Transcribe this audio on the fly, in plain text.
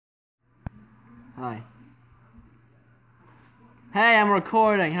Hi. Hey, I'm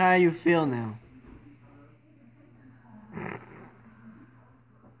recording. How do you feel now? Hi.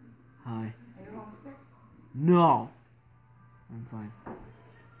 Are you homesick? No. I'm fine.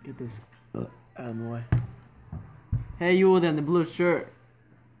 Get this out of the way. Hey, you there in the blue shirt.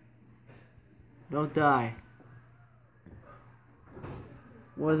 Don't die.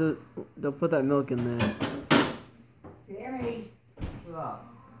 What is it? Don't put that milk in there. Sammy! Shut up.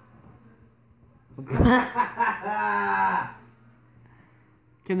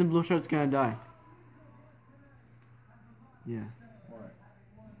 Kid in the blue shirt's gonna die. Yeah. What?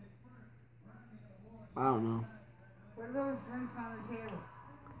 I don't know. What are those drinks on the table?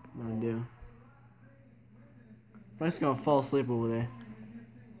 No idea. Frank's gonna fall asleep over there.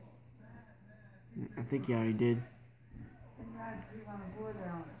 I think he already did. You're not sleep on the floor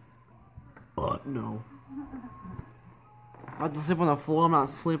there. No. I have to sleep on the floor. I'm not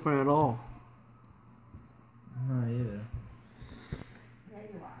sleeping at all. Not either. There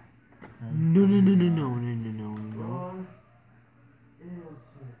you are. No.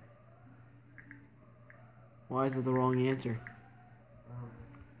 Why is it the wrong answer?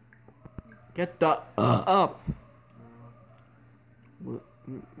 Get the up.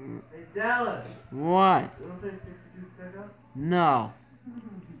 Hey Dallas! What? You wanna play 52 pickup? No.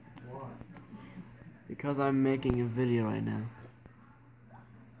 Why? Because I'm making a video right now.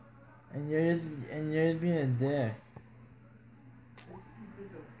 And you're just being a dick.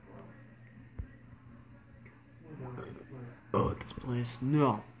 Oh, this place.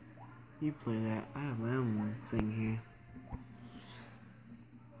 No. You play that. I have my own thing here.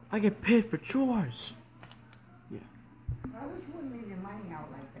 I get paid for chores. Yeah. I wish you wouldn't leave your money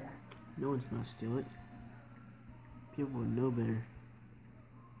out like that. No one's gonna steal it. People would know better.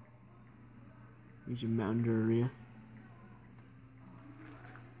 Use your Mountain Dew area.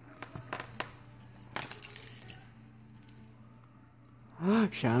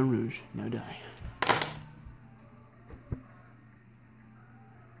 Sharon Rouge, now die.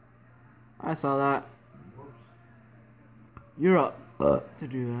 I saw that. You're up to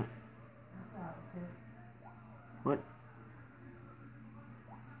do that. What?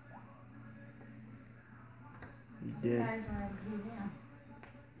 You You did. guys want to do now?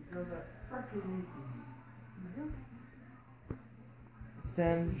 Because that fucking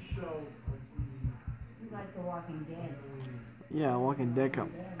Send. show. You like The Walking Dead. Yeah, Walking Dead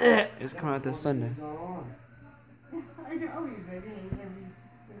come. It's coming out this Sunday. I know, you said hey, every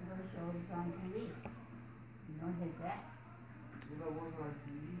single show is on TV. You don't hit that.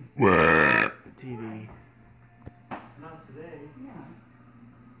 TV. Not today. Yeah.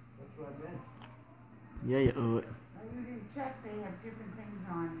 That's what I meant. Yeah, you owe it. Well, you didn't check, they have different things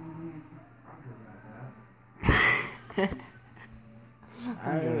on in here.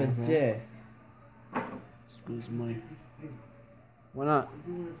 I'm a dick. Screw some money. Why not?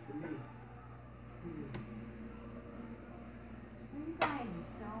 You guys are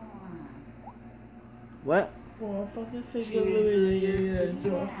so What? Oh, fucking fake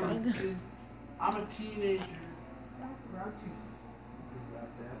I'm a teenager. grouchy.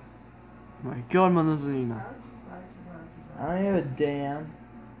 My God, Manzanina. I don't give a damn.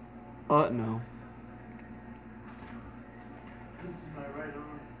 No. This is my right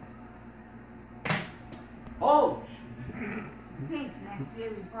arm. Oh! Stinks. Next year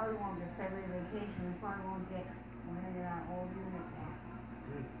we probably won't get February vacation. We probably won't get one of our old unit back.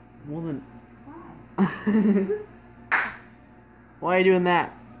 Well then, Why? why are you doing that?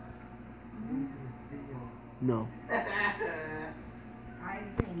 No. I had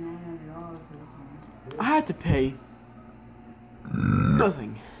to pay $900 for this one. I had to pay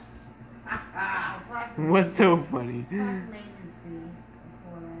nothing. Plus What's so funny? maintenance fee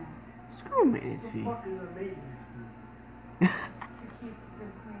before that. Screw maintenance fee. What the fuck is a maintenance To keep the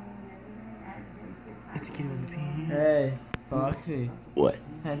clean and everything, I had to pay That's a kid with a $600. pee. Hey, Foxy. What?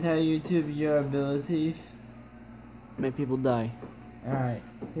 Can I tell YouTube your abilities? Make people die. Alright.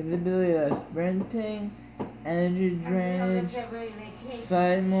 His ability is sprinting, energy drainage, February vacation.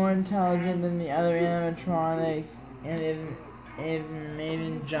 slightly more intelligent than the other animatronics, and is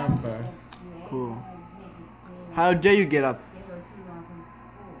amazing jumper. Cool. How dare you get up?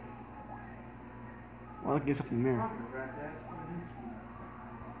 Well, look at yourself in the mirror.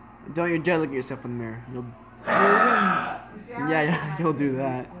 Don't you dare look at yourself in the mirror. You'll. Yeah, you'll do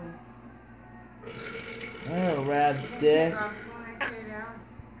that. Oh, rad dick.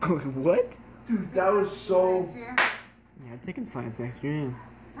 What? Dude, that was so. Yeah, I'm taking science next year. Yeah.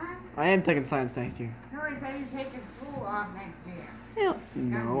 Huh? I am taking science next year. No, he said he's taking school off next year. Hell,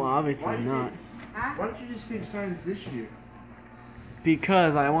 no, obviously not. Huh? Why don't you just take science this year?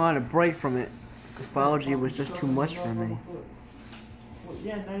 Because I wanted a break from it. This biology was just too much for me. Well,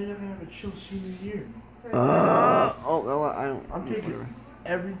 yeah, now you're not gonna have a chill senior year. Oh, no, I don't. I'm taking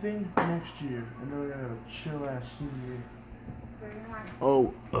everything next year, and then we're gonna have a chill ass senior year. So you want to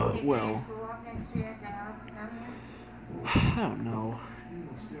Oh, take well. your school up next year at the house down here? I don't know.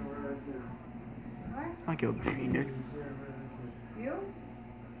 What? I'll go trainer. You?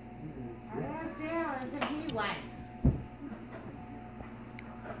 I asked Dale, I said he likes.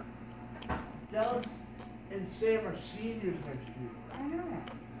 Dallas and Sam are seniors next year. I know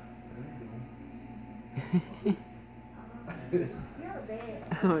that. You're there.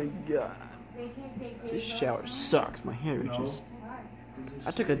 Oh my god. They can't take days This off shower now? sucks. My hair itches. Why?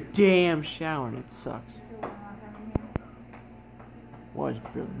 I took a damn shower and it sucks. So we're not coming here? Why is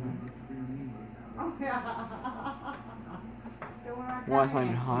it building? Oh, yeah. So we're not Why it's not coming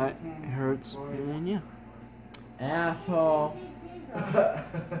even next hot? year, It Sam. hurts. And then, yeah. Asshole. Take days off.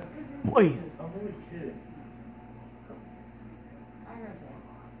 Wait. I'm only kidding. I heard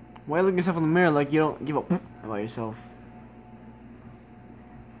that. Why look yourself in the mirror like you don't give a about yourself?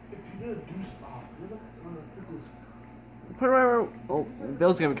 If you're gonna do stuff, you're not gonna put this. Put it right. Oh,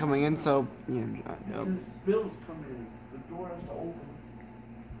 Bill's gonna be coming in, so yeah. Because Bill's coming in. The door has to open.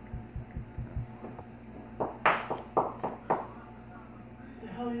 The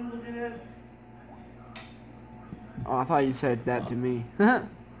hell are you looking at? Oh, I thought you said that to me.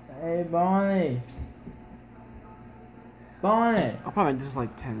 Hey, Bonnie. Bonnie. I'll probably just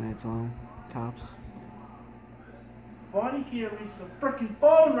like 10 minutes long, tops. Bonnie can't reach the freaking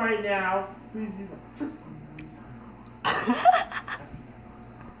phone right now. Please use the frickin'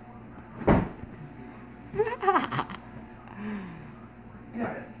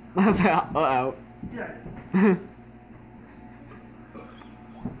 Got it. That's out. Got it.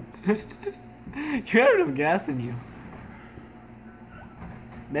 You have no gas in you.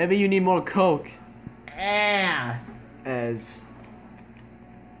 Maybe you need more coke. Ass. As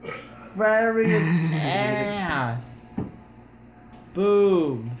Frederick's ass.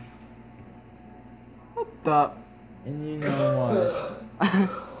 Boobs. the. And you know what?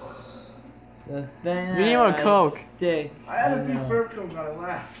 The thing You need more Coke. Stick. I had a you big know. burp coke, I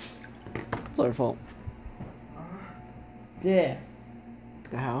laughed. It's all your fault. Dick.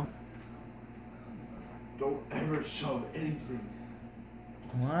 The hell? Don't ever shove anything.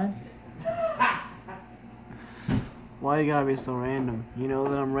 What? Why you gotta be so random? You know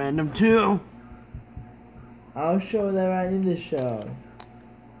that I'm random too. I'll show that I need to show.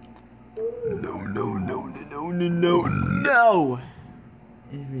 No.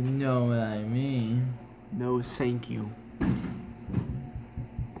 If you know what I mean. No, thank you. I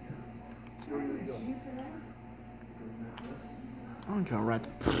don't care a rat.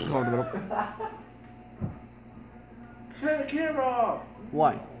 Turn the camera off.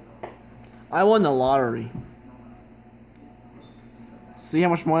 Why? I won the lottery. See how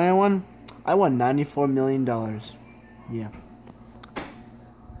much money I won? I won $94 million. Yeah.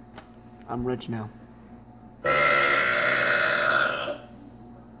 I'm rich now.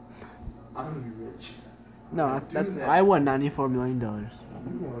 I'm gonna be rich. No, that's that. I won $94 million. You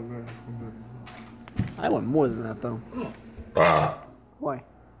want to I won more than that though. Why?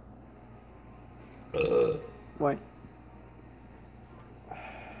 Why? You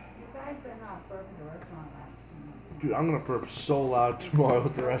guys better not burp in the restaurant last Dude, I'm gonna burp so loud tomorrow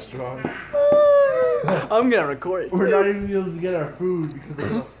at the restaurant. I'm gonna record it. We're not even able to get our food because we're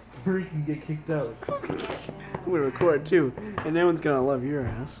gonna freaking get kicked out. I'm gonna record it too, and no one's gonna love your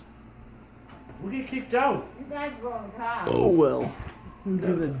ass. We'll get kicked out. You guys go in the car. Oh well. Who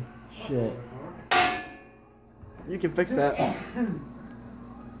gives a shit? You can fix that.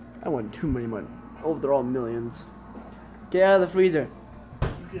 I won too many money. Oh, they're all millions. Get out of the freezer. You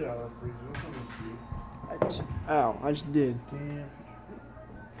get out of the freezer. What's wrong with you? Ow, I just did. Damn.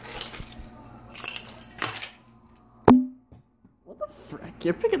 What the frick?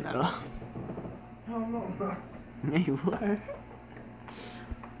 You're picking that up. Hell no, I'm not. Yeah, you were.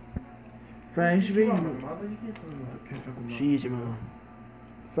 Frank should be Mother, you can't tell me to pick up a She's your mama.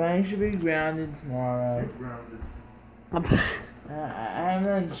 Frank should be grounded tomorrow. Get grounded. I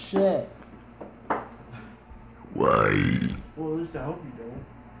haven't done shit. Well, at least I hope you don't.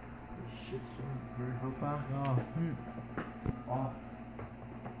 This shit's very helpful. Fuck off. Off.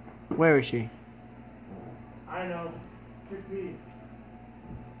 Where is she? I know. Pick me.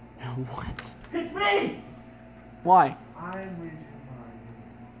 What? Pick me! Why? I'm ready to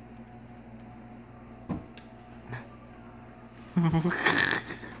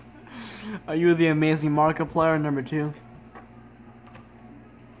Are you the amazing Markiplier number 2?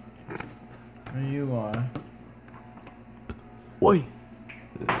 You are. Oi.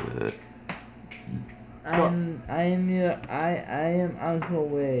 I am Uncle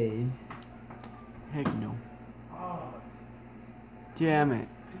Wade. Heck no. Damn it.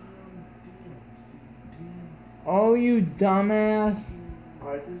 Oh, you dumbass!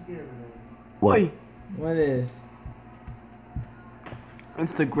 Alright, just give it Wait. What is?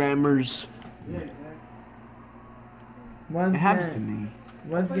 Instagrammers. Yeah, exactly. What's It happens that? to me.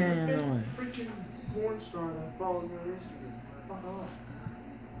 What's Like a going big on? freaking porn star that follows me on Instagram. Fuck off.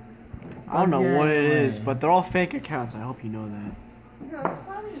 I don't know what it is, Okay. but they're all fake accounts. I hope you know that. You know, it's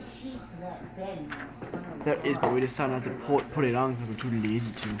probably a sheet for that bed. in there. There is, but we decided not to put it on because we're too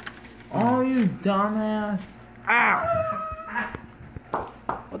lazy to. Oh, you dumbass! Ow!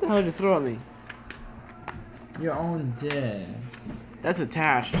 What the hell did you throw at me? Your own dick. That's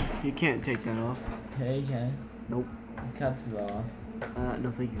attached. You can't take that off. Okay, you can. Nope. Cuts it off.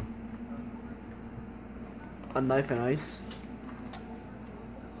 No thank you. A knife and ice.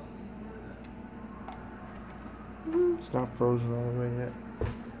 It's not frozen all the way yet.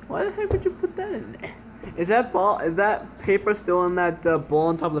 Why the heck would you put that in there? Is that paper still in that bowl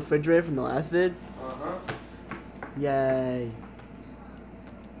on top of the refrigerator from the last vid? Uh-huh. Yay.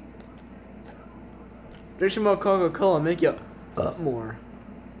 Drink some more Coca-Cola, make you up more.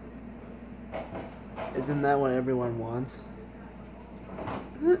 Isn't that what everyone wants?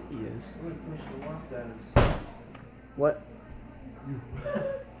 Yes. Only person who wants that is What? you.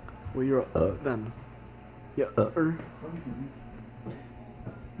 Well, you're then. Yeah.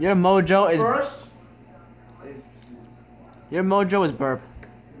 Your mojo is. First? Your mojo is burp.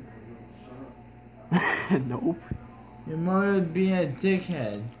 Nope. Your mother would be a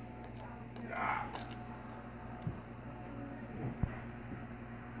dickhead.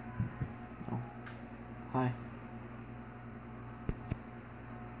 Hi.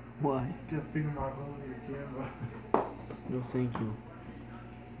 Why? Get a finger mark all over your camera. No, thank you.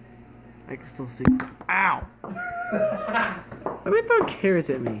 I can still see. Ow! Why would you throw carrots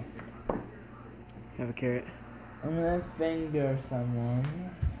at me? Have a carrot. I'm gonna finger someone.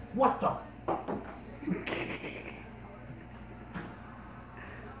 What the?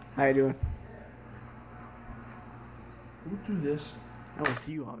 How you doing? Who do this? I want to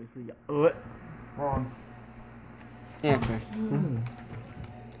see you, obviously. Wrong. Answer.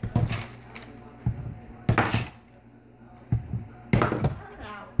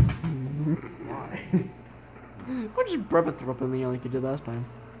 Why? Why just burp and throw up in the air like you did last time?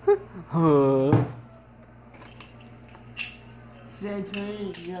 Huh. Say to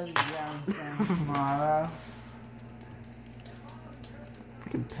me, you gotta down tomorrow.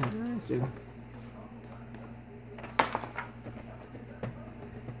 Freaking pet ass, dude.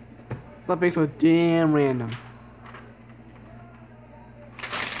 Stop being so damn random.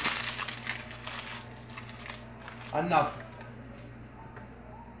 Enough.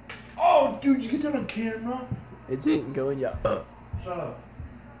 Oh, dude, you get that on camera? It didn't go in yet. Shut up.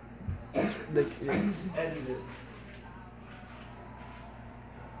 Edit Edit it.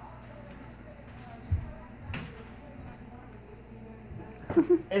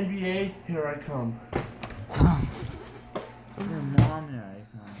 NBA, here I come. Your mom here, I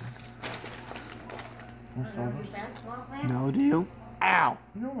What's Are that? you a basketball player? No deal. Ow!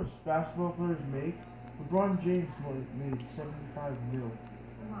 You know how much basketball players make? LeBron James made 75 mil.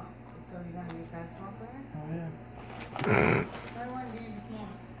 Come on. So you're gonna be a basketball player? Oh yeah. I want to be in the camp.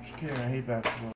 Just kidding, I hate basketball.